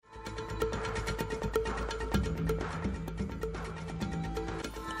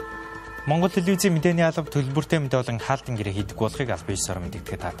Монгол телевизийн мэдээний алба төлбөртэй мэдээ болон хаалтан гэрээ хийдэг болохыг аль биесээр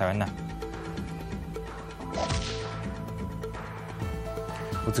мэдэгдэхэд таатай байна.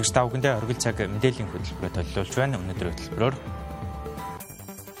 Үзэгч та бүхэндээ оргил цаг мэдээллийн хөтөлбөрөөр төлөвлөж байна. Өнөөдрийн хөтөлбөрөөр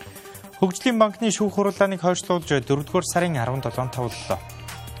Хөгжлийн банкны шүүх хурлааныг хойшлуулж 4-р сарын 17-нд тавллаа.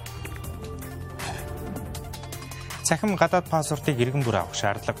 Цахим гадаад паспортыг иргэн бүр авах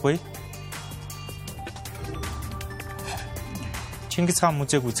шаардлагагүй. Чингис хаан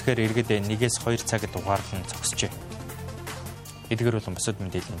музейг үзэхээр иргэд 1-2 цаг дугаарлан зогсжээ. Эдгээр болон бусад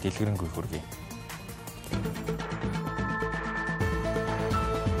мэдээллийн дэлгэрэнгүй хүргэе.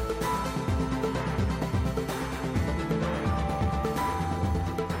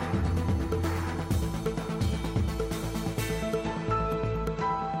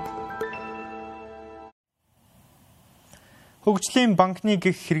 Хөгжлийн банкны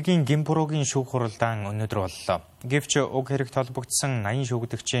гэх хэргийн гимбуруугийн шүүх хуралдаан өнөөдөр боллоо. Гэвч уг хэрэгт холбогдсон 80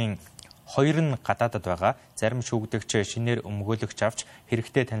 шүүгдэгчийн 2 нь гадаадад байгаа. Зарим шүүгдэгч шинээр өмгөөлөгч авч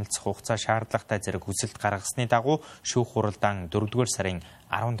хэрэгтэй танилцах хугацаа шаардлагатай зэрэг хүсэлт гаргасны дагуу шүүх хуралдаан 4-р сарын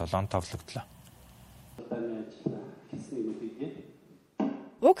 17-нд товлогдлоо.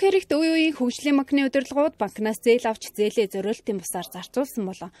 Уг хэрэгт үе үеийн хөгжлийн банкны удирдлагууд банкнаас зээл авч зээлээ зориултын бусаар зарцуулсан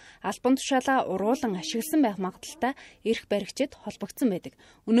болон албан тушаалаа уруулан ашигласан байх магадaltaй эрх баригчид холбогдсон байдаг.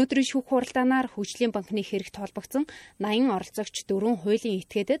 Өнөөдрийн шүүх хуралдаанаар хөгжлийн банкны хэрэгт холбогдсон 80 оролцогч 4 хуулийн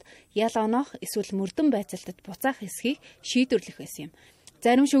этгээдэд ял оноох эсвэл мөрдөн байцаалтад буцаах эсхийг шийдвэрлэх байсан юм.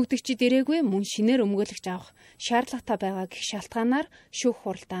 Зарим шүүгдэгчид ирээгүй мөн шинээр өмгөөлөгч авах шаардлагатай байгаа гэх шалтгаанаар шүүх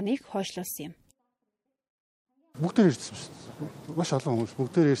хуралдааныг хойшлуулсан юм. Бүгдээр ирсэн шүү дээ. Маш олон хүмүүс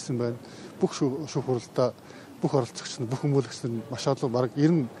бүгдээр ирсэн байна. Бүх шүүх хуралдаа бүх оролцогч нь бүх өмгөөлөгч нь маш олон бараг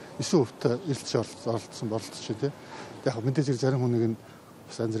 99% ирэлцэж оролцсон бололцож тий. Яг мэдээж зарим хүнийг нь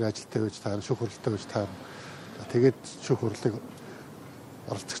бас янз бүрийн ажилттай байж таарна, шүүх хуралтай байж таарна. Тэгээд шүүх хурлыг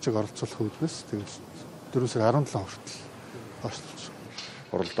оролцогчийг оролцуулах үүднээс тэгээд 4 сарын 17 хүртэл хойшлуулж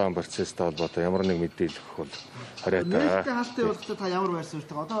хуралдаан процесстэй холбоотой ямар нэг мэдээлэл бол хараатай. Нээлттэй хаалттай явуулахдаа та ямар байр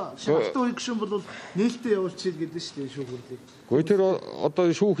суурьтай? Одоо шалтгаан үе гişүн бол нээлттэй явуулчихъя гэдэг шүү дээ шүүх хурлыг. Гэхдээ тэр одоо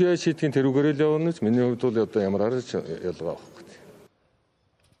шүүх яаж шийдгийг тэрүүгээр л явуулна ч миний хувьд бол одоо ямар аргач ялгаа авахгүй.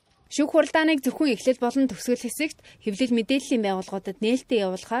 Шүүх хуралдааныг зөвхөн эхлэл болон төгсгөл хэсэгт хэвлэл мэдээллийн байгууллагуудад нээлттэй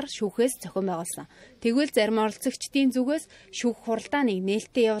явуулахаар шүүхээс зохион байгуулсан. Тэгвэл зарим оролцогчдын зүгээс шүүх хуралдааныг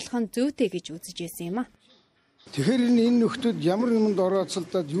нээлттэй явуулах нь зүйтэй гэж үзэж байсан юм а. Тэгэхээр энэ нөхдүүд ямар юмд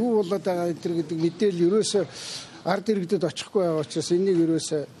орооцолдоод юу болоод байгаа гэдэг мэдээлэл ерөөсөө ард иргэдэд очихгүй байгаа учраас энийг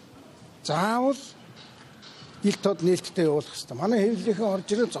ерөөсөө заавал ил тод нээлттэй явуулах хэрэгтэй. Манай хэвлэлийнхэн орж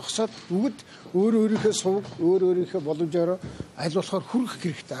ирээ зогсоод бүгд өөрийнхөө сувг, өөрийнхөө боломжоор аль болохоор хүргэх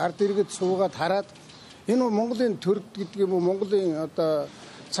хэрэгтэй. Ард иргэд суугаад хараад энэ Монголын төр гэдэг юм уу Монголын одоо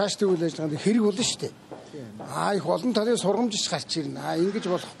цаашдын үйл ажиллагаанд хэрэг болно шүү дээ. Их олон талын сургамжч гарч ирнэ.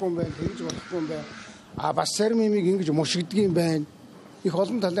 Ингэж болохгүй юм байна, тэгж болохгүй юм байна. Бас зарим юмыг ингэж мушигдгийн байна. Их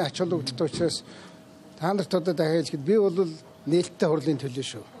олон талын ач холбогдолтой учраас та нарт одоо дахиад хэлэхэд би бол нээлттэй хурлын төлөө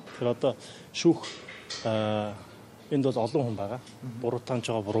шүү. Тэгэхээр одоо шүүх энд бол олон хүн байгаа. Буруу таанч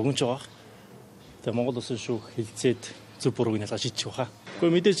байгаа, буруугч байгаа. Тэгээ Монгол Улсын шүүх хилцээд зөв бурууг нь ялгаж шийдчих واخа.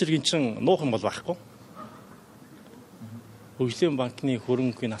 Гэхдээ мэдээж хэрэг чинь нуух юм бол байхгүй. Хөгжлийн банкны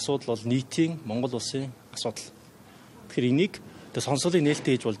хөрөнгөний асуудал бол нийтийн Монгол Улсын асуудал. Тэгэхээр энийг сонсолыг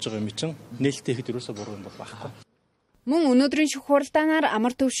нээлттэй хийж болж байгаа юм чинь нээлттэй хэд ерөөсөө буруу юм бол байхгүй. Мөн өнөөдрийн шүүх хуралдаанаар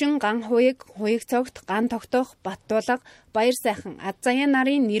амар төвшин, ган хуйг, хуйг цогт, ган тогтоох, баттуулга, баяр сайхан, ад заяан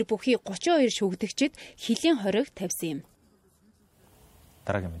нарын нэр бүхий 32 шүүгдэгчид хөлийн хориг тавьсан юм.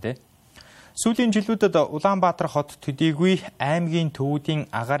 Дараагийн мэдээ. Сүүлийн жилүүдэд Улаанбаатар хот төдийгүй аймгийн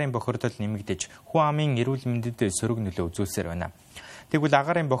төвүүдийн агаарын бохирдол нэмэгдэж, хүн амын эрүүл мэндэд сөрөг нөлөө үзүүлсээр байна. Тэгвэл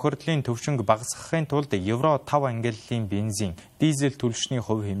агаарын бохирдлын төвшинг багасгахын тулд Евро 5 ангиллын бензин, дизель түлшний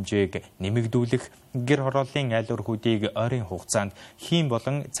хувь хэмжээг нэмэгдүүлэх, гэр хорооллын айлуурхүүдийг ойрын хугацаанд хийм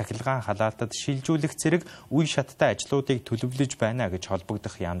болон цахилгаан халаалтад шилжүүлэх зэрэг үе шаттай ажлуудыг төлөвлөж байна гэж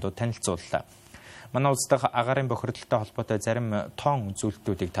холбогдох яамдууд танилцууллаа. Манай улс дахь агаарын бохирдолтой холбоотой зарим тоон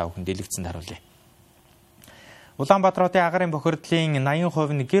үзүүлэлтүүдийг та бүхэнд дэлгэцэнд харуулъя. Улаанбаатар хотын агаарын бохирдлын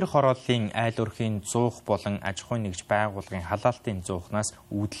 80% нь гэр хорооллын айлуурхийн зуух болон аж ахуйн нэгж байгууллагын халаалтын зуухнаас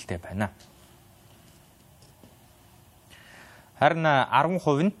үүдэлтэй байна. Харин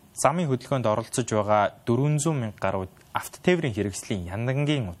 10% нь замын хөдөлгөөнд оролцож байгаа 400 мянга гаруй автотээврийн хэрэгслийн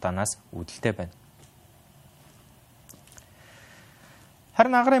яндангийн утаанаас үүдэлтэй байна.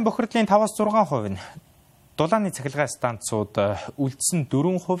 Харин агаарын бохирдлын 5-6% нь дулааны цахилгаан станцууд үлдсэн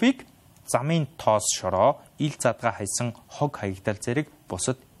 4%-ийг замын тоос шороо, ил задгаа хайсан хог хаягдал зэрэг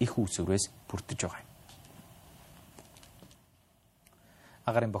бусад их үүсвэрээс бүрдэж байгаа юм.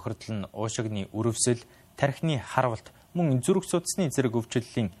 Агаарын бохирдол нь уушигны өрөвсөл, тархины харвалт, мөн зүрх судасны зэрэг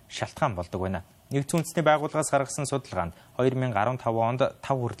өвчлөлийн шалтгаан болдог байна. Нэгдсэн үндэсний байгууллагаас гаргасан судалгаанд 2015 онд 5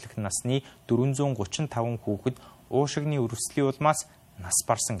 хүртэлх насны 435 хүүхэд уушигны өрөвслийн улмаас нас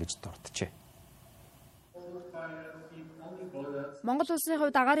барсан гэж дурджээ. Монгол улсын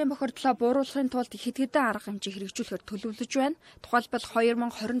хувьд агаарын бохирдлоо бууруулахын тулд хэд хэдэн арга хэмжээ хэрэгжүүлэхээр төлөвлөж байна. Тухайлбал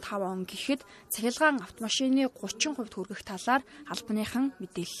 2025 он гэхэд цахилгаан автомашины 30% хүргэх талаар албаныхан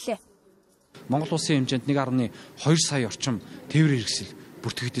мэдээллээ. Монгол улсын хэмжээнд 1.2 сая орчим тээврийн хэрэгсэл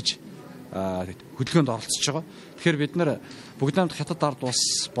бүртгэгдэж хөдөлгөөнд оролцож байгаа. Тэгэхээр бид нар бүгд хамт хятад ард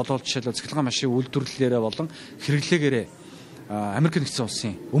улс болоод жишээлбэл цахилгаан машины үйлдвэрлэлээрээ болон хэрэглээгээрээ Америк нэгдсэн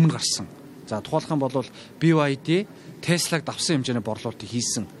улсын өмнө гарсан. За тухайлх юм бол BYD Tesla-г давсан хэмжээний борлуулалтыг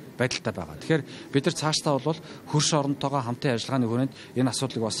хийсэн байдалтай байгаа. Тэгэхээр бид нар цаашдаа бол хөрш оронтойгоо хамтын ажиллагааны хүрээнд энэ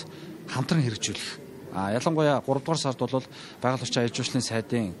асуудлыг бас хамтран хэрэгжүүлэх. Ялангуяа 3 дугаар сард бол байгаль орчин аж ахуйн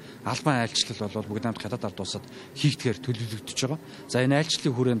сайдын албан айлчлал бол бүгд хамт хятад ард улсад хийгдэхээр төлөвлөгдөж байгаа. За энэ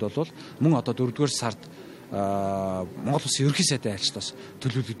айлчлалын хүрээнд бол мөн одоо 4 дугаар сард Монгол улсын ерөнхий сайдын айлчлал бас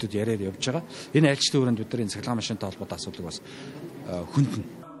төлөвлөгдөд яриад явж байгаа. Энэ айлчлалын хүрээнд бид нар энэ цахилгаан машинтай холбоотой асуудлыг бас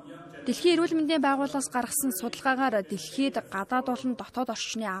хөндлөн. Дэлхийн эрүүл мэндийн байгууллагаас гаргасан судалгаагаар дэлхийд гадаад болон дотоод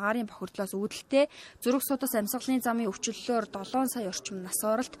орчны агаарын бохирдлоос үүдэлтэй зүрх судас амьсгалын замын өвчлөлөөр 7 сая орчим нас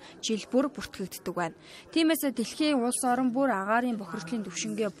оролт жил бүр бүртгэгддэг байна. Тиймээс дэлхийн улс орон бүр агаарын бохирдлын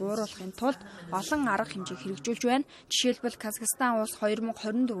түвшингээ бууруулахын тулд олон арга хэмжээ хэрэгжүүлж байна. Жишээлбэл Казахстан улс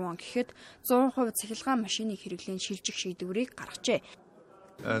 2024 он гэхэд 100% цахилгаан машины хэрэглэн шилжих шийдвэрийг гаргажээ.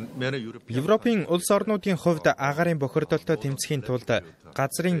 Европын улс орнуудын хувьд агаарын бохирдолтой тэмцэхийн тулд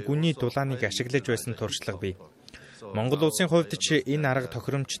газрын гүний дулааныг ашиглаж байсан туршлага бий. Монгол улсын хувьд ч энэ арга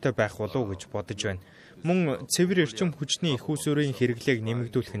тохиромжтой байх болов уу гэж бодож байна. Мөн цэвэр эрчим хүчний их усүрийн хэрэглээг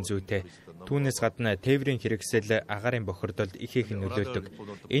нэмэгдүүлэх нь зүйтэй. Түүнээс гадна тээврийн хэрэгсэл агаарын бохирдолд их нөлөөлдөг.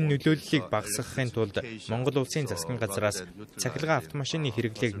 Энэ нөлөөллийг багасгахын тулд Монгол улсын засгийн газраас цахилгаан автомашины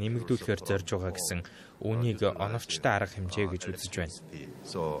хэрэглээг нэмэгдүүлэхээр зорж байгаа гэсэн үүнийг оновчтой арга хэмжээ гэж үзэж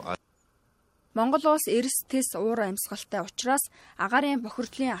байна. Монгол улс эрс тес уур амьсгалтай учраас агаарын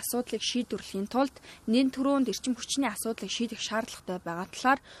бохирдлын асуудлыг шийдвэрлэхийн тулд нэн төрөнд эрчим хүчний асуудлыг шийдэх шаардлагатай байгаа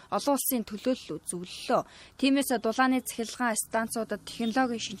талаар олон улсын төлөөлөл үзүүллээ. Тиймээс дулааны цахилгаан станцуудад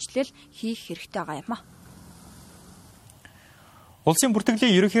технологийн шинжилэл хийх хэрэгтэй байгаа юм а. Улсын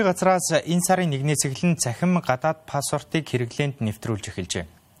бүртгэлийн ерөнхий газраас энэ сарын 1-ээс эхлэн цахим гадаад паспортыг хэрэглээнд нэвтрүүлж эхэлжээ.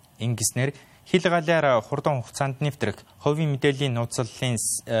 Ингэснээр хил галаар хурдан хугацаанд нэвтрэх хувийн мэдээллийн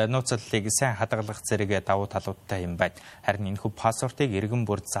нууцлалыг сайн хадгалах зэрэг давуу талуудтай юм байна. Харин энэхүү паспортыг иргэн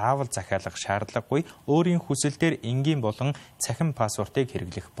бүр заавал захиалах шаардлагагүй өөрийн хүсэлтээр энгийн болон цахим паспортыг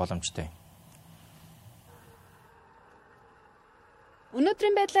хэрэглэх боломжтой.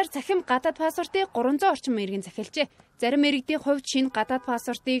 Өнөөдрийн байдлаар цахим гадаад паспортыг 300 орчим иргэн захиалжээ. Зарим иргэдийн хувьд шинэ гадаад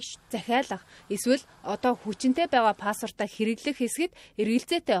паспортыг захиалах эсвэл одоо хүчинтэй байгаа паспортаа хэрэглэх хэсгэд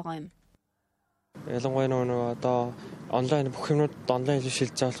эргэлзээтэй байгаа юм. Ялангуяа нөгөө одоо онлайн бүх юмнууд онлайн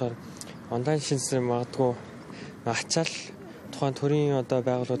шилжиж байгаа болохоор онлайн шинжилгээ магадгүй ачаал тухайн төрийн одоо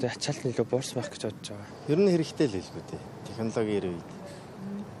байгууллагуудын ачаалт нөлөө буурс байх гэж бодож байгаа. Ер нь хэрэгтэй л хэлгүй дээ. Технологийн үед.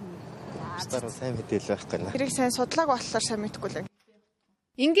 Бусдаар сайн мэдээлэл байхгүй наа. Тэрийг сайн судлааг болохоор сайн мэдэхгүй л.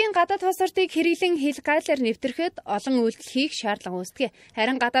 Энгийн гадаад паспортыг хэрэглэн хил гайлаар нэвтрэхэд олон үйлдэл хийх шаардлага үүсдэг.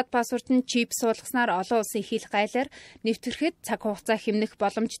 Харин гадаад паспорт нь чип суулгаснаар олон улсын хил гайлаар нэвтрэхэд цаг хугацаа хэмнэх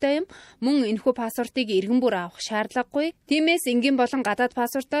боломжтой юм. Мөн энэхүү паспортыг иргэн бүр авах шаардлагагүй. Тиймээс энгийн болон гадаад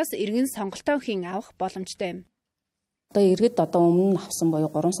паспортоос иргэн сонголтоо хийн авах боломжтой юм. Одоо иргэд өмнө авсан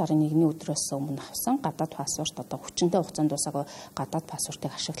буюу 3 сарын 1-ний өдрөөс өмнө авсан гадаад паспорт одоо хүчинтэй хугацаанд дуусаагүй гадаад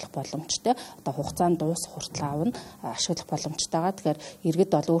паспортыг ашиглах боломжтой. Одоо хугацаанд дуусах хүртэл ашиглах боломжтойгаа. Тэгэхээр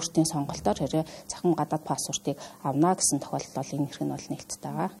иргэд бол өөрсдийн сонголтоор хэрэг цахим гадаад паспортыг авна гэсэн тохиолдолд бол энэ хэрэг нь бол нээлттэй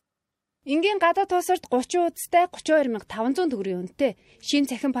байгаа. Энгийн гадаад паспорт 30 хуудастай 32500 төгрөгийн үнэтэй. Шинэ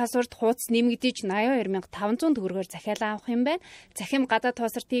цахим паспорт хуудас нэмэгдэж 82500 төгрөгөөр захиалаа авах юм байна. Цахим гадаад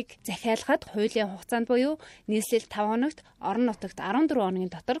паспортыг захиалахад хуулийн хугацаанд буюу нийслэл 5 хоногт, орон нутагт 14 хоногийн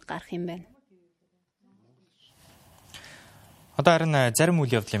дотор гарах юм байна. Одоо харин зарим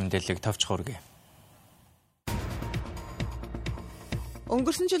үйл явдлын мэдээллийг товчхон хүргэе.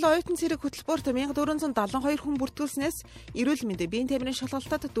 Өнгөрсөн жил оюутан цэрэг хөтөлбөрт 1472 хүн бүртгүүлснээс эрүүл мэндийн биеийн тамирын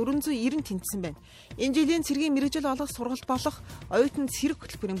шалгалтад 490 тэнцсэн байна. Энэ жилийн цэргийн мэргэжил олох сургалт болох оюутан цэрэг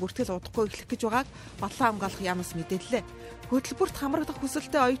хөтөлбөрийн бүртгэл удахгүй эхлэх гэж байгааг Батлан хамгаалах яамс мэдээллээ. Хөтөлбөрт хамрагдах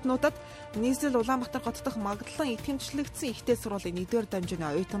хүсэлтэй оюутнуудад нийслэл Улаанбаатар хот дахь Магдлан итгэмжлэгдсэн ихтэй сургуулийн 1-р дамжууны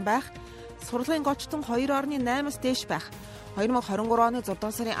оюутан байх, сургуулийн гочтон 2.8-аас дээш байх, 2023 оны 6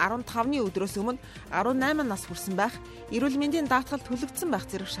 сарын 15-ны өдрөөс өмнө 18 нас хүрсэн байх, эрүүл мэндийн даатгал төлөгдсөн байх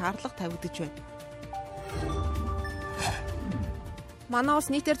зэрэг шаардлага тавигдаж байна. Манай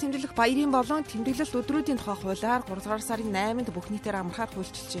улс нийтээр тэмдэглэх баярын болон тэмдэглэлт өдрүүдийн тухай хуулиар 3 дугаар сарын 8-нд бүх нийтээр амрахаар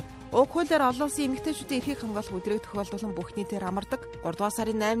хуульчилжээ. Уг хуулиар олон улсын эмэгтэйчүүдийн эрхийг хамгаалах өдрийг тохиолдуулан бүх нийтээр амардаг. 3 дугаар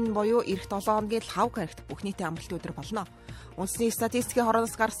сарын 8 буюу эх 7 хоногийн 5 гарагт бүх нийтийн амралтын өдөр болно. Үндэсний статистикийн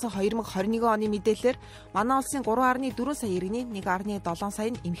хорооноос гарсан 2021 оны мэдээлэлээр манай улсын 3.4 сая иргэний 1.7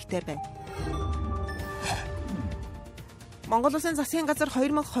 сая нь эмэгтэй байна. Монгол улсын засгийн газар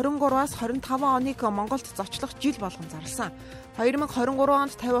 2023-аас 25 оныг Монголд зочлох жил болгон зарласан. 2023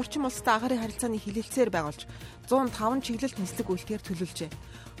 онд 50 орчим улстай агаарын харилцааны хилэлцээр байгуулж 105 чиглэлд нислэг үйлдгээр төлөвлөжээ.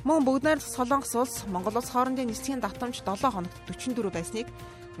 Мөн бүгд найрамдах Солонгос улс Монгол улс хоорондын нислэгийн давтамж 7 хоногт 44 байсныг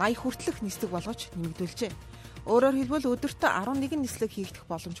 80 хүртэлх нислэг болгож нэмэгдүүлжээ. Өөрөөр хэлбэл өдөрт 11 нислэг хийгдэх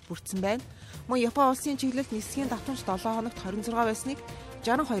боломж бүрдсэн байна. Мөн Япон улсын чиглэлд нислэгийн давтамж 7 хоногт 26 байсныг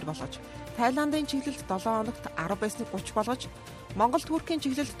 62 болгож, Тайландын чиглэлд 7 хоногт 10 байсныг 30 болгож, Монгол Туркийн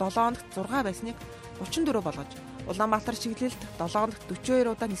чиглэлд 7 хоногт 6 байсныг 34 болгож, Улаанбаатар чиглэлд 7 хоногт 42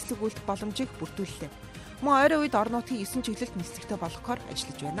 удаа нислэг үйлдэх боломжийг бүрдүүллээ. Мөн ойрын үед орон нутгийн 9 чиглэлд нислэгтэй болгохоор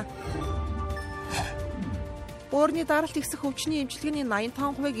ажиллаж байна. Өөрний даралт ихсэх өвчний эмчилгээний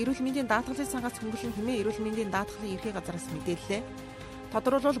 85%-ыг эрүүл мэндийн даатгалын сангаас хөнгөлөн хэмээн эрүүл мэндийн даатгалын ерхий газраас мэдээллээ.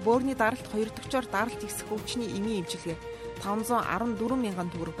 Тодорхойлбол бөөрийн даралт 2 дэгчээр даралт ихсэх өвчний эмийн эмчилгээ 514 мянган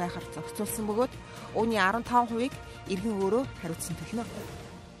төгрөг байхаар зохицуулсан бөгөөд үүний 15%-ыг иргэн өөрөө хариуцсан төлнө.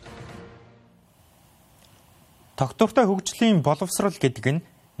 Тогтвортой хөгжлийн боловсрал гэдэг нь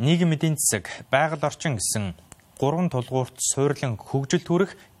нийгмийн эдийн засаг, байгаль орчин гэсэн 3 тулгуурт суйрлан хөгжилд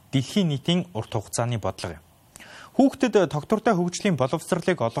хүрэх дэлхийн нийтийн урт хугацааны бодлого юм. Хүүхдэд тогтвортой хөгжлийн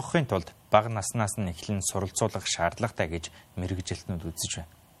боловсролыг олгохын тулд бага наснаас нь эхлэн суралцуулах шаардлагатай гэж мэргэжилтнүүд үзэж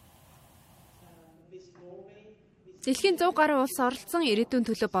байна. Дэлхийн 100 гаруй улс оролцсон ирээдүйн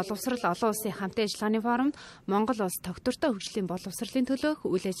төлөө боловсрал олон улсын хамтын ажиллагааны форумд Монгол улс тогтвортой хөгжлийн боловсролын төлөө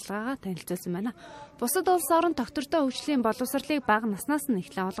үйл ажиллагаагаа танилцуулсан байна. Бусад улс орон тогтвортой хөгжлийн боловсролыг бага наснаас нь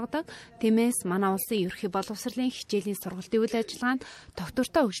эхлэн олгодог. Тиймээс манай улсын ерхий боловсролын хичээлийн сургалтын үйл ажиллагаанд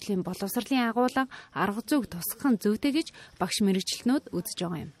тогтвортой хөгжлийн боловсролын агуулга, арга зүйг тусгах нь зүйтэй гэж багш мэргэжилтнүүд үзэж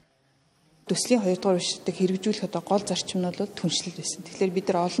байгаа юм. Төслийн 2 дугаар уншигчдыг хэрэгжүүлэх гол зарчим нь бол түншлэл байсан. Тэгэхээр бид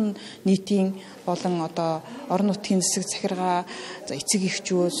нар олон нийтийн болон орон нутгийн засаг захиргаа, эцэг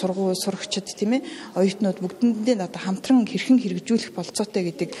эхчүүд, сурагчид тийм ээ оюутнууд бүгдэндээ хамтран хэрхэн хэрэгжүүлэх болцоотой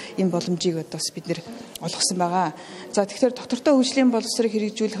гэдэг энэ боломжийг бас бид нар олгосон байгаа. За тэгэхээр тогтвортой хөгжлийн боловсролыг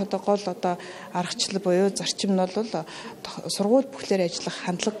хэрэгжүүлэх гол аргачлал буюу зарчим нь бол сургууль бүхлээр ажиллах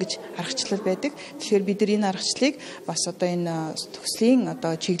хандлага гэж аргачлал байдаг. Тэгэхээр бид нар энэ аргачлалыг бас энэ төслийн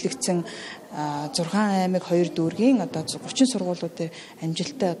чиглэгдсэн 6 аймаг 2 дүүргийн 30 сургуулиудад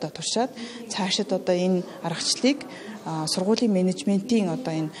амжилттай туршаад цаашид энэ аргачлалыг сургуулийн менежментийн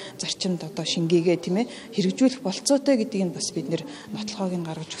энэ зарчимд шингээгээ тийм ээ хэрэгжүүлэх болцоотой гэдгийг бас бид нэр нотлохоог нь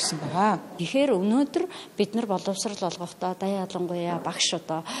гаргаж өгсөн байгаа. Тэгэхээр өнөөдөр бид нар боловсрал олгохдоо ялангуяа багш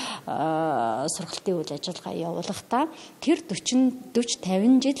сургалтын үйл ажиллагаа явуулахдаа тэр 40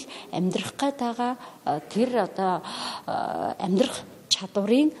 50 жил амьдрах гээд тэр амьдрах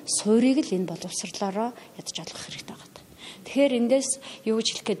чадварын суурийг л энэ боловсрлоороо ядаж олгох хэрэгтэй байна. Тэгэхээр эндээс юу гэж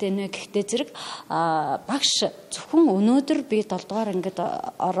хэлэх гээд байна вэ гэхдээ зэрэг багш зөвхөн өнөөдөр би 7 дугаар ангид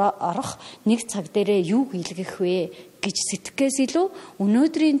орох нэг цаг дээрээ юу хийлгэх вэ гэж сэтгэхээс илүү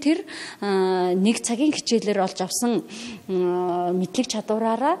өнөөдрийн тэр нэг цагийн хичээлээр олж авсан мэдлэг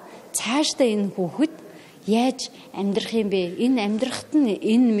чадвараараа цаашдаа энэ хүүхэд яаж амьдрах юм бэ? Энэ амьдрахад нь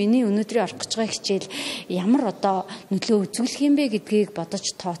энэ миний өнөөдрийн орох гэж байгаа хичээл ямар нөлөө үзүүлэх юм бэ гэдгийг бодож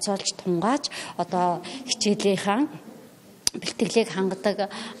тооцоолж тунгааж хичээлийнхаа бэлтгэлийг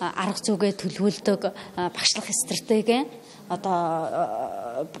хангадаг, арга зүйгээ төлөвлөдөг, багшлах стратеги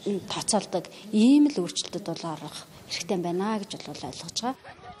тооцоолдог ийм л өөрчлөлтөд орох хэрэгтэй байна гэж ойлгож байгаа.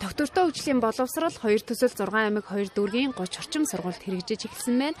 Тогтвортой хөгжлийн боловсрол 2 төсөл 6 аймаг 2 дүүргийн 30 орчим сургуульд хэрэгжиж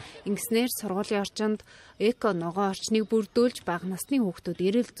эхэлсэн байна. Ингэснээр сургуулийн орчинд эко ногоон орчныг бүрдүүлж бага насны хүүхдүүд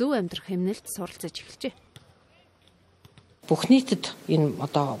эрүүл зөв амьдрах хэмнэлд суралцаж эхэлжээ. Бүх нийтэд энэ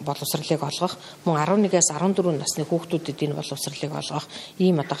боловсролыг олгох, мөн 11-аас 14 насны хүүхдүүдэд энэ боловсролыг олгох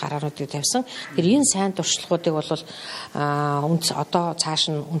ийм гараануудыг тавьсан. Тэр энэ сайн туршлагуудыг бол цааш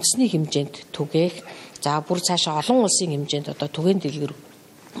нь үндэсний хэмжээнд түгээх, за бүр цаашаа олон улсын хэмжээнд түгээн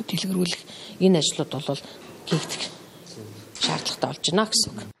дэлгэрүүлэх энэ ажлууд бол хийгдэх шаардлагатай болж байна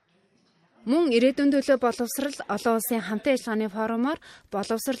гэсэн үг. Мөн ирээдүйн төлөө боловсрал олон улсын хамтын ажиллагааны форумаар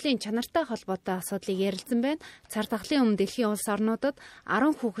боловсролын чанартай холбоотой асуудлыг ярилцсан байна. Цар тахлын өмнө дэлхийн улс орнуудад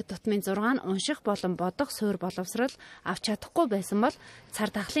 10 хүүхэд тутмын 6 нь унших болон бодох суурь боловсрал авч чадахгүй байсан бол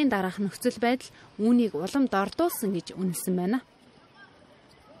цар тахлын дараах нөхцөл байдал үүнийг улам дордуулсан гэж үнэлсэн байна.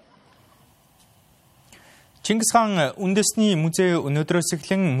 Чингис хаан үндэсний музей өнөөдрөөс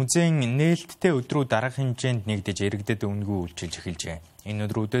эхлэн музейн нээлттэй өдрүүд дарга хэмжээнд нэгдэж иргэдэд өнгөө үйлчилж эхэлжээ. Энэ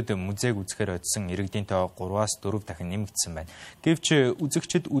өдрүүдэд музейг үзэхээр очсон иргэдийн тоо 3-аас 4 дахин нэмэгдсэн байна. Гэвч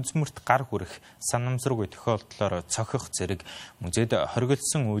үзэгчид үзмөрт гар хүрэх, санамсаргүй тохиолдлоор цохих зэрэг музейд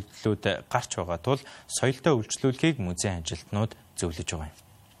хоригдсон үйлдэлүүд гарч байгаа тул соёлтой үйлчлүүлэхийг музейн ажилтнууд зөвлөж байгаа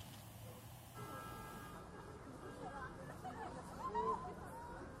юм.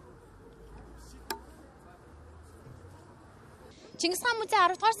 Чингис хаан музей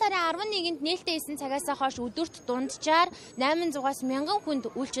 10 дугаар сарын 11-нд нээлттэй 9 цагаас хойш өдөрт дунджаар 800-аас 1000 хүнд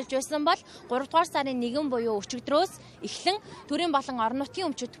үйлчилж байсан бол 3 дугаар сарын 1 буюу өчигдрөөс эхлэн төрийн болон орон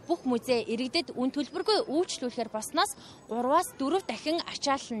нутгийн өмчөд бүх музей иргэдэд үн төлбөргүй үйлчлүүлэхээр болсноос 3-аас 4 дахин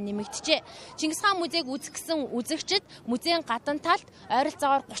ачаал нь нэмэгджээ. Чингис хаан музейг үзэх гэсэн үзэгчид музейн гадна талд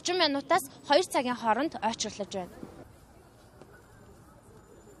ойролцоогоор 30 минутаас 2 цагийн хооронд ойчрлож байна.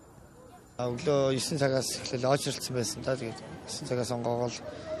 Өглөө 9 цагаас эхлээл очролцсон байсан та. Тэгээд 9 цагаас онгоогоол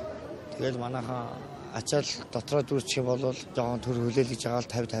тэгээд манайхан ачаал дотроо дүүрчих юм бол жоохон төр хүлээлгэж байгаа л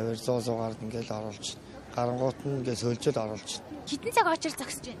 50-50-аар 100-100-аар ингээл оруулж гарангуут нь ингээд сөөлжөд оруулж. Хэдэн цаг очрол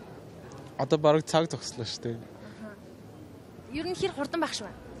зогсож байна? Одоо бараг цаг зогслоо шүү дээ. Ер нь хэр хурдан байх шиг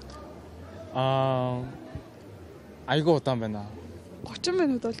байна? Айгуу удаан байна. 30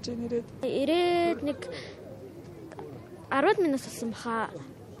 минут болж байна ирээд. Ирээд нэг 10 минут болсон баха.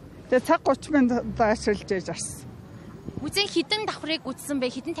 Тэгээ цаг 30 минут ашиглаж яж арсан. Музейн хідэн давхрыг үзсэн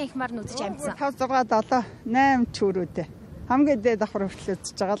бэ? Хідэн танхимаар нь үзэж амжсан? 5 6 7 8 чүрүүдээ. Хамгийн дээд давхар хүртэл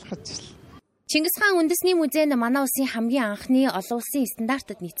үзэж байгаа л хажил. Чингис хаан үндэсний музей нь манай улсын хамгийн анхны олон улсын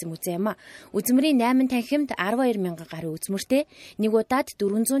стандартад нийцсэн музей юм а. Үзмэрийн 8 танхимд 12,000 гаруй үзмэртэй, нэг удаад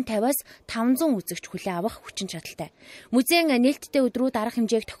 450-аас 500 үзэгч хүлээн авах хүчин чадалтай. Музейн нээлттэй өдрүүд арга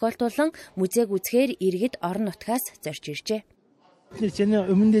хэмжээг тохиолдуулан музейг үзэхээр иргэд орон нутгаас зорж иржээ. Чиний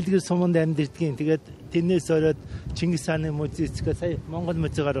өмнө дэлгэр суманд амьдэрдгийн. Тэгээд тэрнээс ороод Чингис хааны музей эцгээ сая Монгол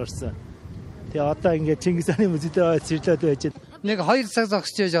музейгаар орсон. Тэгээ одоо ингээд Чингис хааны музейдээ цэрлээд байж байна. Нэг 2 цаг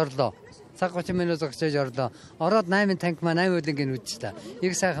зогсож орлоо. Цаг 30 минут зогсож орлоо. Ороод 8 танк маа 8 үлэнгийн үдчихлээ.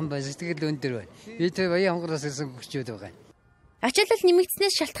 Их сайхан байна. Сэтгэл өндөр байна. Би тэр баян хонгороос ирсэн хүчүүд байгаа. Ачаалал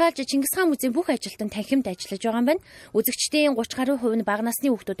нэмэгдснээс шалтгаалж Чингис хаан музейн бүх ажилтан танхимд ажиллаж байгаа юм байна. Үзэгчдийн 30 гаруй хувь нь бага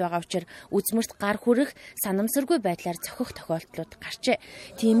насны хүүхдүүд байгаа учраас үзмэрт гар хүрэх, санамсаргүй байдлаар зохих тохиолдлууд гарчээ.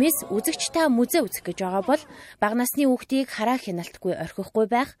 Тиймээс үзэгч та музей үзэх гэж байгаа бол бага насны хүүхдийг хараа хяналтгүй орхихгүй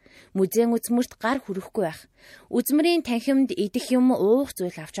байх, музейн үзмэрт гар хүрэхгүй байх, үзмэрийн танхимд идэх юм уух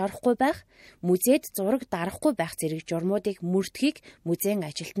зүйл авч орохгүй байх, музейд зураг дарахгүй байх зэрэг журмуудыг мөрдөхийг музейн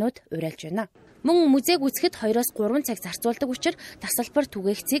ажилтнууд уриалж байна. Мөн музейг үзэхэд 2-3 цаг зарцуулдаг учраас тасалбар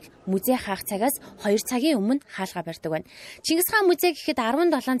түгээгцийг музей хаах цагаас 2 цагийн өмнө хаалга барьдаг байна. Чингис хаан музей гэхэд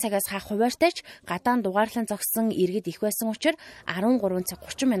 17 цагаас хаах хуваарьтайч гадаан дугаарлан зогссон иргэд их байсан учраас 13 цаг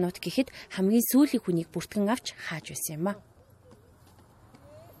 30 минут гэхэд хамгийн сүүлийн хүнийг бүртгэн авч хааж байсан юм а.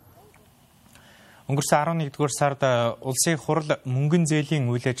 Өнгөрсөн 11-р сард улсын хурал мөнгөн зээлийн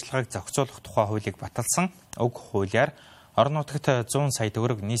үйл ажиллагааг зохицуулах тухай хуулийг баталсан. Уг хуулиар орон нутагт 100 сая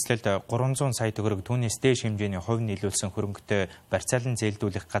төгрөг, нийслэлд 300 сая төгрөг түүнээс дээш хэмжээний хувь нийлүүлсэн хөрөнгөтэй барьцаалан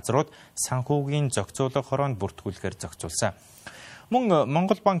зээлдүүлэх газрууд санхүүгийн зохицуулах хороонд бүртгүүлэхээр зохицуулсан. Мөн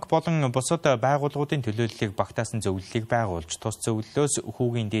Монгол банк болон бусад байгууллагуудын төлөөллийг багтаасан зөвлөлийг байгуулж, тус зөвлөлөөс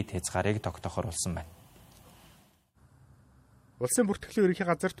хүүгийн дээд хязгаарыг тогтоохоор болсон байна. Улсын бүртгэлийн ерөнхий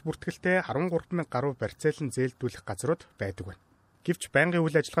газарт бүртгэлтэй 13,000 гаруй барьцаалан зээлдүүлэх газрууд байдаг байна. Гэвч байнгын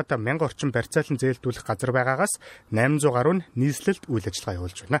үйл ажиллагаатай 1000 орчим барьцаалан зээлдүүлэх газар байгаагаас 800 гаруй нь нийслэлд үйл ажиллагаа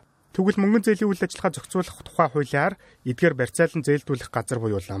явуулж байна. Тэгвэл мөнгөн зээлийн үйл ажиллагаа зохицуулах тухай хуулиар эдгээр барьцаалан зээлдүүлэх газар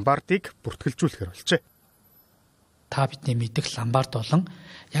буюу ломбардыг бүртгэлжүүлэхээр болжээ. Та бидний мэдих ломбард болон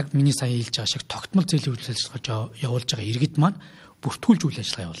яг миний сая хэлж байгаа шиг тогтмол зээлийн үйл ажиллагаа явуулж байгаа иргэд маань бүртгүүлж үйл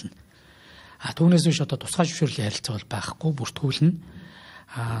ажиллагаа явуулна. Түүнээс биш одоо тусгай зөвшөөрлийн харилцаа бол байхгүй, бүртгүүлнэ.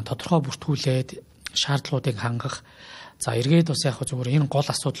 Тодорхой бүртгүүлээд шаардлагуудыг хангах. За эргээд бас яг зүгээр энэ гол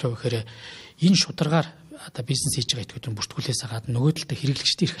асуудал юу гэхээр энэ шударгаар одоо бизнес хийж байгаа этгээдийн бүртгүүлээс хагаад нөгөө талд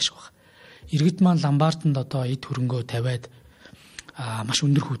хэрэглэгчдийн ирэх ашиг байна. Иргэд маань ломбарданд одоо эд хөрөнгөө тавиад маш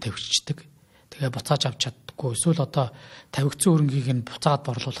өндөр хүү тавьчихдаг. Тэгээ буцааж авч чаддаггүй. Эсвэл одоо тавигдсан хөрөнгийг нь буцаад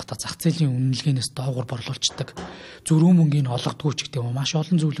борлуулахдаа зах зээлийн үнэлгээнээс доогуур борлуулцдаг. Зөрүү мөнгийг олгодгүй ч гэдэг юм маш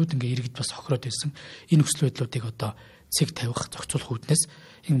олон зүйлүүд ингээ иргэд бас хохироод байсан. Энэ нөхцөл байдлуудыг одоо цэг тавих, зохицуулах үүднээс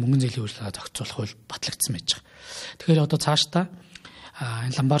энэ мөнгөн зээлийн үйл ажиллагаа зохицуулах хууль батлагдсан байж байгаа. Тэгэхээр одоо цаашдаа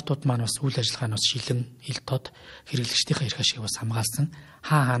энэ ломбардууд маань бас үйл ажиллагаанаас шилэн ил тод хэрэглэгчдийн эрх ашигыг бас хамгаалсан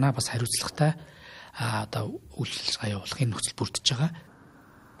хаанаа бас хариуцлагатай одоо үйл ажиллагаа явуулах энэ нөхцөл бүрдэж байгаа.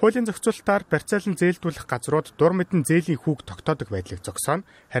 Хуулийн зохицуулалтаар барьцаалан зээлдүүлэх газрууд дур мэдэн зээлийн хүүг тогтоодог байдлыг зогсооно.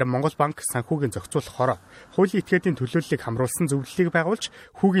 Харин Монгол банк санхүүгийн зохицуулах хороо хуулийн этгээдийн төлөөллийг хамруулсан зөвлөлийг байгуулж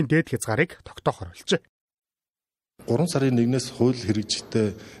хүүгийн дээд хязгаарыг тогтоохоор болжээ. 3 сарын 1-ээс хууль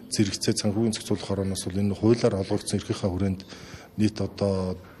хэрэгжихтэй зэрэгцээ санхүүгийн зохицуулах орооноос бол энэ хуулиар олгогдсон эрхийнхаа хүрээнд нийт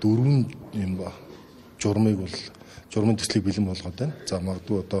одоо 4 юм журмын төслийг бэлэн болгоод байна. За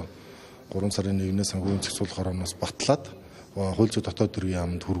магадгүй одоо 3 сарын 1-ээс санхүүгийн зохицуулах орооноос батлаад хууль зүйн дотоод хэргийн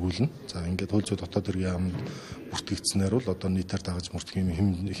яамд хүргүүлнэ. За ингээд хууль зүйн дотоод хэргийн яамд бүртгэгдснээр бол одоо нийтээр дагаж мөрдөх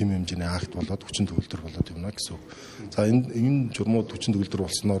хэм хэмжээний акт болоод хүчин төгөлдөр болоод юмна гэсэн үг. За энэ журмууд хүчин төгөлдөр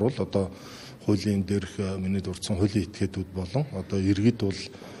болсноор бол одоо хуулийн дээрх миний дурдсан хуулийн этгээдүүд болон одоо иргэд бол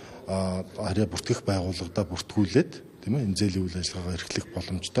харьяа бүртгэх байгууллагада бүртгүүлээд тийм ээ энэ зээлийн үйл ажиллагаагаа эрхлэх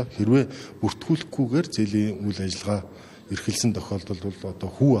боломжтой. Хэрвээ бүртгүүлэхгүйгээр зээлийн үйл ажиллагаа эрхэлсэн тохиолдолд бол одоо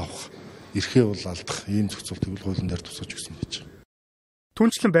хүү авах эрхээ бол алдах ийм зохицуултыг хуулийн дээр тусгаж өгсөн байж байгаа.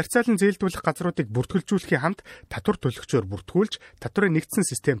 Түүнчлэн барьцаалан зээлдүүлэх газруудыг бүртгүүлжүүлэхийн хамт татвар төлөгчөөр бүртгүүлж, татварын нэгдсэн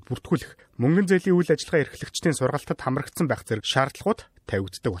системд бүртгүүлэх, мөнгөн зээлийн үйл ажиллагаа эрхлэгчдийн сургалтад хамрагдсан байх зэрэг шаардлагууд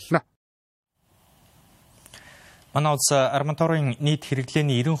тавигддаг болно. Манай улс арматурын нийт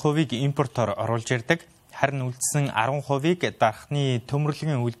хэрэглээний 90%-ийг импортоор оруулж ирдэг. Харин үлдсэн 10%-ийг дархны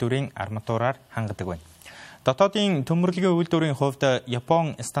төмөрлөгийн үйлдвэрийн арматураар хангадаг байна. Дотоодын төмөрлөгийн үйлдвэрийн хувьд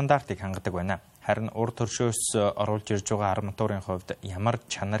Япон стандартыг хангадаг байна. Харин урд төршөөс оруулж ирж байгаа арматурын хувьд ямар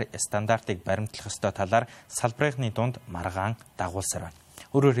чанар стандартыг баримтлах ёстой талаар салбарынхны дунд маргаан дагуулсаар байна.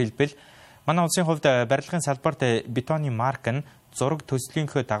 Өөрөөр хэлбэл манай улсын хувьд барилгын салбарт бетоны марк нь зураг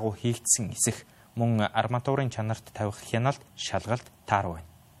төслийнхөө дагуу хийгдсэн эсэх мөн арматурын чанарт тавих хяналт шалгалт таарав байна.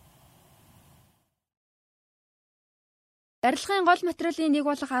 Барилгын гол материалын нэг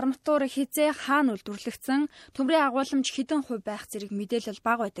болох арматур хизээ хаана үйлдвэрлэгдсэн, төмрийн агуулмж хэдэн хувь байх зэрэг мэдээлэл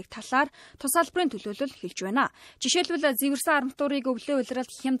бага байдаг талаар тус салбарын төлөөлөл хэлж байна. Жишээлбэл зэвэрсэн арматурыг өвлөө улиралд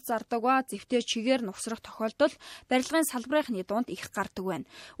хямд зардаг ба зэвтэй чигээр нухсрах тохиолдол барилгын салбарынхны дунд их гардаг байна.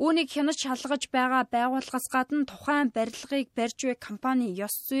 Үүнийг хянаж шалгаж байгаа байгууллагаас гадна тухайн барилгыг барьж буй компани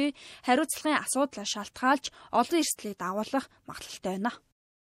ёс зүй, хариуцлагын асуудлаа шалтгаалж олон эрсдлийг дагуулах магадлалтай байна.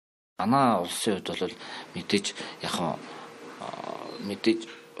 Манай улсын хувьд бол мэдээж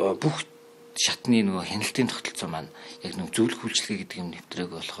бүх шатны нөгөө хяналтын тогтолцоо маань яг нэг зөвлөх үйлчлэгээ гэдэг юм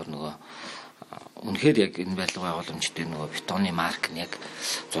нэвтрээг болохоор нөгөө үнэхээр яг энэ барилга байгууламжт нөгөө бетоны марк нь яг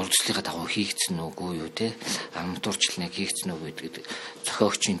зурагчлалынхаа дагуу хийгдсэн үгүй юу те арматурчлал яг хийгдсэн үгүй гэдэг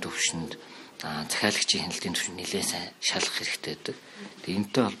зохиогчийн төвшөнд захиалагчийн хяналтын төвшөнд нэлээд сайн шалгах хэрэгтэй байдаг. Тэгээ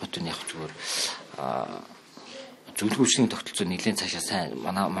энэтэй холбоотой нь яг зүгээр зөвлөх үйлчлэгийн тогтолцоо нэлээд цаашаа сайн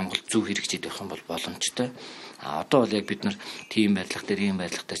манай Монгол зөв хэрэгжиж байх юм бол боломжтой. Одоо бол яг бид нар тийм барилга дээр ийм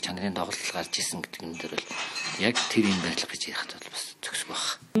барилга дээр чанарын тоглолт гарч исэн гэдэг юм дээр бол яг тэр ийм барилга гэж ярихад бол бас зөксөх баг.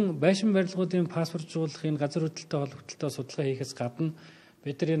 Байшин барилгуудын паспортжуулахын газар хөдлөлтөй холбогдлолтой судалгаа хийхээс гадна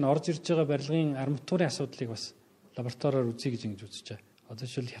бид нар энэ орж ирж байгаа барилгын арматурын асуудлыг бас лабораториор үзье гэж ингэж үзэж байгаа. Одоо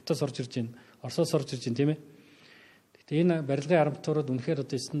жишээл Хятадаас орж ирж байна, Оросоос орж ирж байна тийм ээ. Гэхдээ энэ барилгын арматурууд үнэхээр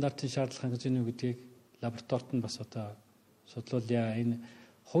одоо стандартын шаардлага хангаж байна уу гэдгийг лабораторид нь бас одоо судлуулъя. Энэ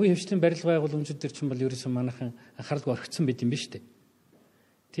хувийн хвшлийн барилга байгууламжууд төр чинь бол ерөөсөн манайхан анхааралгүй орхицсон байт юм биш үү?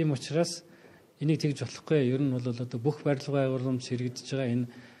 Тийм учраас энийг тэгж болохгүй. Ер нь бол одоо бүх барилга байгууламж хэрэгжиж байгаа энэ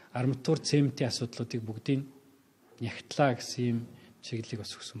арматур цементийн асуудлуудыг бүгдийг нягтлаа гэсэн юм чиглэлийг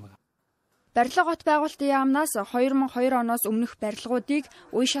бас өгсөн байна. Барилга хот байгуулалтын яамнаас 2002 оноос өмнөх барилгуудыг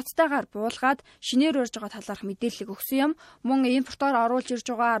үе шаттайгаар буулгаад шинээр урьж байгаа талаарх мэдээлэл өгсөн юм. Мөн импортоор оруулж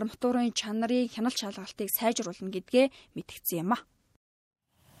ирж байгаа арматурын чанарын хяналт шалгалтыг сайжруулна гэдгээ мэдгдсэн юм а.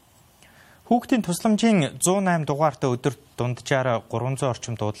 Хүүхдийн тусламжийн 108 дугаарт өдөрт дунджаар 300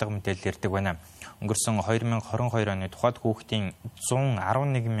 орчим дуудлага мэдээлэл ирдэг байна. Өнгөрсөн 2022 оны тухайд хүүхдийн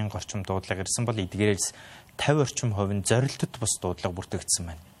 111 мянга орчим дуудлага ирсэн бол эдгээрээс 50 орчим хувь нь зорилттой бус дуудлага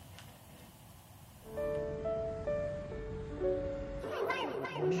бүртгэгдсэн байна.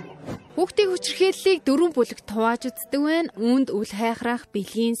 Хүүхдийн хүчирхийллийг 4 бүлэгт хувааж үздэг байна. Үүнд үл хайхрах,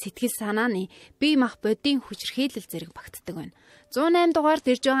 бэлгийн, сэтгэл санааны, бие мах бодийн хүчирхийлэл зэрэг багтдаг байна. 108 дугаард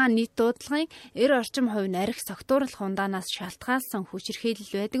ирж байгаа нийт дуудлагын 90 орчим хувь нь архи согтууруулах ундаанаас шалтгаалсан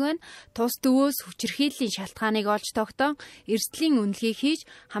хүчирхийлэл байдаг байна. Тус төвөөс хүчирхийллийн шалтгааныг олж тогтоон эрсдлийн үнэлгээ хийж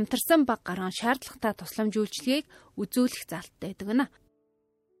хамтарсан баг гарган шаардлагатай тусламж үйлчилгээг үзүүлэх залттай байдаг байна.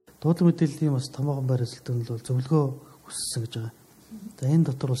 Дуудлага мэдээллийн бас томоохон байр эзэлтэн нь бол зөвлөгөө хүссэн гэж байгаа. За энэ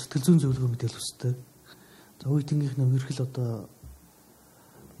дотор бол сэтгэл зүйн зөвлөгөө мэдээлэл хүсдэг. За үе тэнгийнхний ерхэл одоо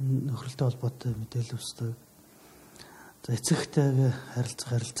нөхрөлтэй холбоотой мэдээлэл хүсдэг. За эцэгтэй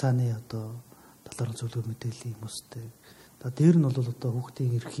харилцааны одоо талаар зөвлөгөө мэдээллийн хүмүүстэй. За дээр нь бол одоо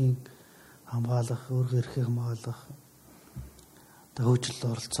хүүхдийн эрхийн хамгаалах, өөрийн эрхийг хамгаалах, одоо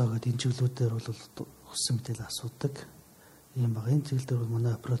хөгжил оролцоо гэдэг энэ чиглэлүүдээр бол хүссэн мэдээлэл асуудаг. Ийм баг энэ чиглэлээр бол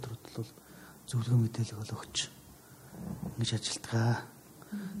манай операторууд бол зөвлөгөө мэдээлэл бол өгч ингэж ажилтгаа.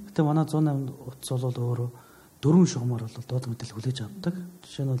 Гэтэ манай 108 утас бол өөрөө 4 шугамар бол дуудлага мэдээлэл хүлээж авдаг.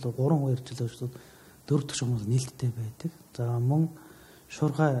 Жишээ нь бол 3 2 жилийн туршид 4 дахь шугамд нээлттэй байдаг. За мөн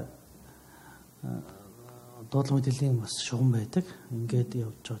шуургай дуудлага мэдээллийн бас шугам байдаг. Ингээд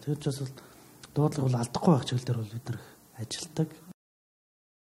явж байгаа. Тэгэхээр ч бас дуудлага бол алдахгүй байх чиглэлээр бол бид нар ажилладаг.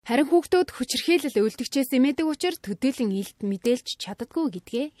 Харин хүүхдүүд хүчирхийлэл үлдэгчээс эмээдэг учраас төдийлөн илт мэдээлж чаддаггүй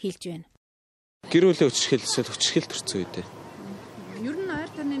гэдгээ хэлж байна. Гэр бүлийн хүчирхийлэл төрсөн үедээ. Ер нь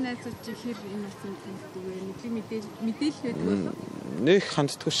ойр таны найзууд чи хэр энэ утсанд ханддаг вэ? Мэдээлэл байдаг болов? Нэг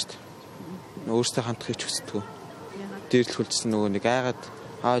ханддаггүй шүү дээ. Өөртөө хандахыг ч хүсдэггүй. Дээрлэх үлдсэн нөгөө нэг айгаад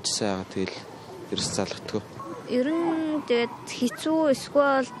аажсаа яагаад тэгэл ерөөс залгадаггүй. Ер нь тэгээд хэцүү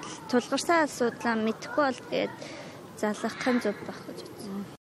эсвэл тулгарсан асуудлаа мэдэхгүй бол тэгээд залгахын зөв байх гэж бодсон.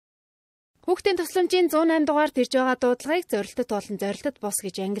 Хүүхдийн тусламжийн 108 дугаард ирж байгаа дуудлагыг зорилтод болон зорилтод бос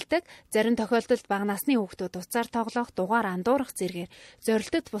гэж ангилдаг. Зарим тохиолдолд бага насны хүүхдүүд уцаар тоглох, дугаар андуурах зэргээр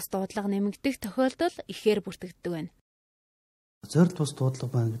зорилтод бос дуудлага нэмэгдэх тохиолдол ихээр бүртгэгддэг байна. Зорилт бос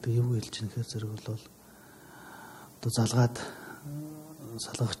дуудлага байна гэдэг юу хэлж байгаа нөхөр зэрэг бол одоо залгаад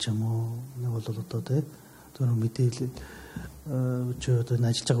салгах ч юм уу нэг бол одоо тийм зөвхөн мэдээлэл ч одоо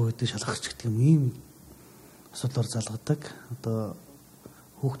ажиллаж байгаа үедээ шалгах ч гэдэг юм ийм асуудлаар залгадаг. Одоо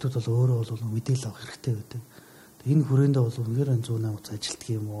хүүхдүүд бол өөрөө бол мэдээлэл авах хэрэгтэй байдаг. Энэ хүрээндээ бол үнээр 108 утас ажилтдаг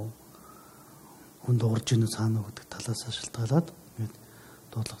юм уу? Хүнд урж ийн цаана гэдэг талаас шалтгаалаад ингээд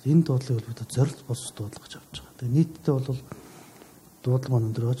дуудлага. Энэ дуудлагыг бид зорилт бос дуудлага гэж авч байгаа. Тэгээ нийтдээ бол дуудлага маань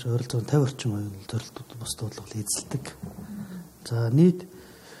өндөр болж ойролцоогоор 50 орчим оюун зорилтууд бос дуудлага эзэлдэг. За нийт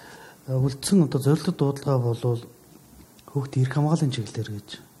үлдсэн одоо зорилтод дуудлага бол хүүхдийн эрх хамгааллын чиглэлээр гэж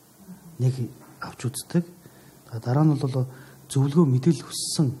нэг авч үздэг. Дараа нь бол зөвлөгөө мэдээлэл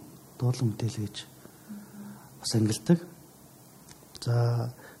хүссэн дуудлага мэдээлэл гэж бас ангилдаг. За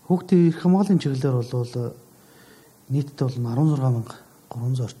хүүхдийн эрх хамгааллын чиглэлээр бол нийтдээ бол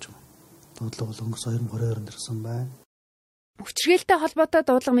 16300 орчим дуудлага бол өнгөрсөн 2022 онд ирсэн байна. Хүчирхийлэлтэй холбоотой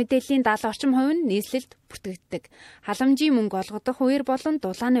дуудлага мэдээллийн 70 орчим хувь нь нийслэлд бүртгэгддэг. Халамжийн мөнгө олгодох үеэр болон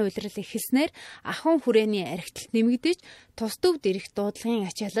дулааны улирал эхэлснээр ахуйн хүрээний архиталт нэмэгдэж тус төвд ирэх дуудлагын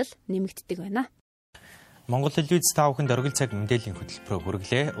ачаалал нэмэгддэг байна. Монгол телевиз та бүхэнд оргил цаг мэдээллийн хөтөлбөрөөр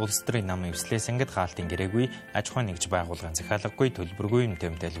хүргэлээ. Улс төрийн намын эвслээс ангид гаалтын гэрээгүй, аж ахуйн нэгж байгууллагын захиалгагүй төлбөргүй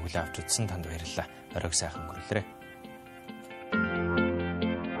мэдээлэл хүлээн авч үзсэн танд баярлалаа. Оройг сайхан өнгөрүүлээрэй.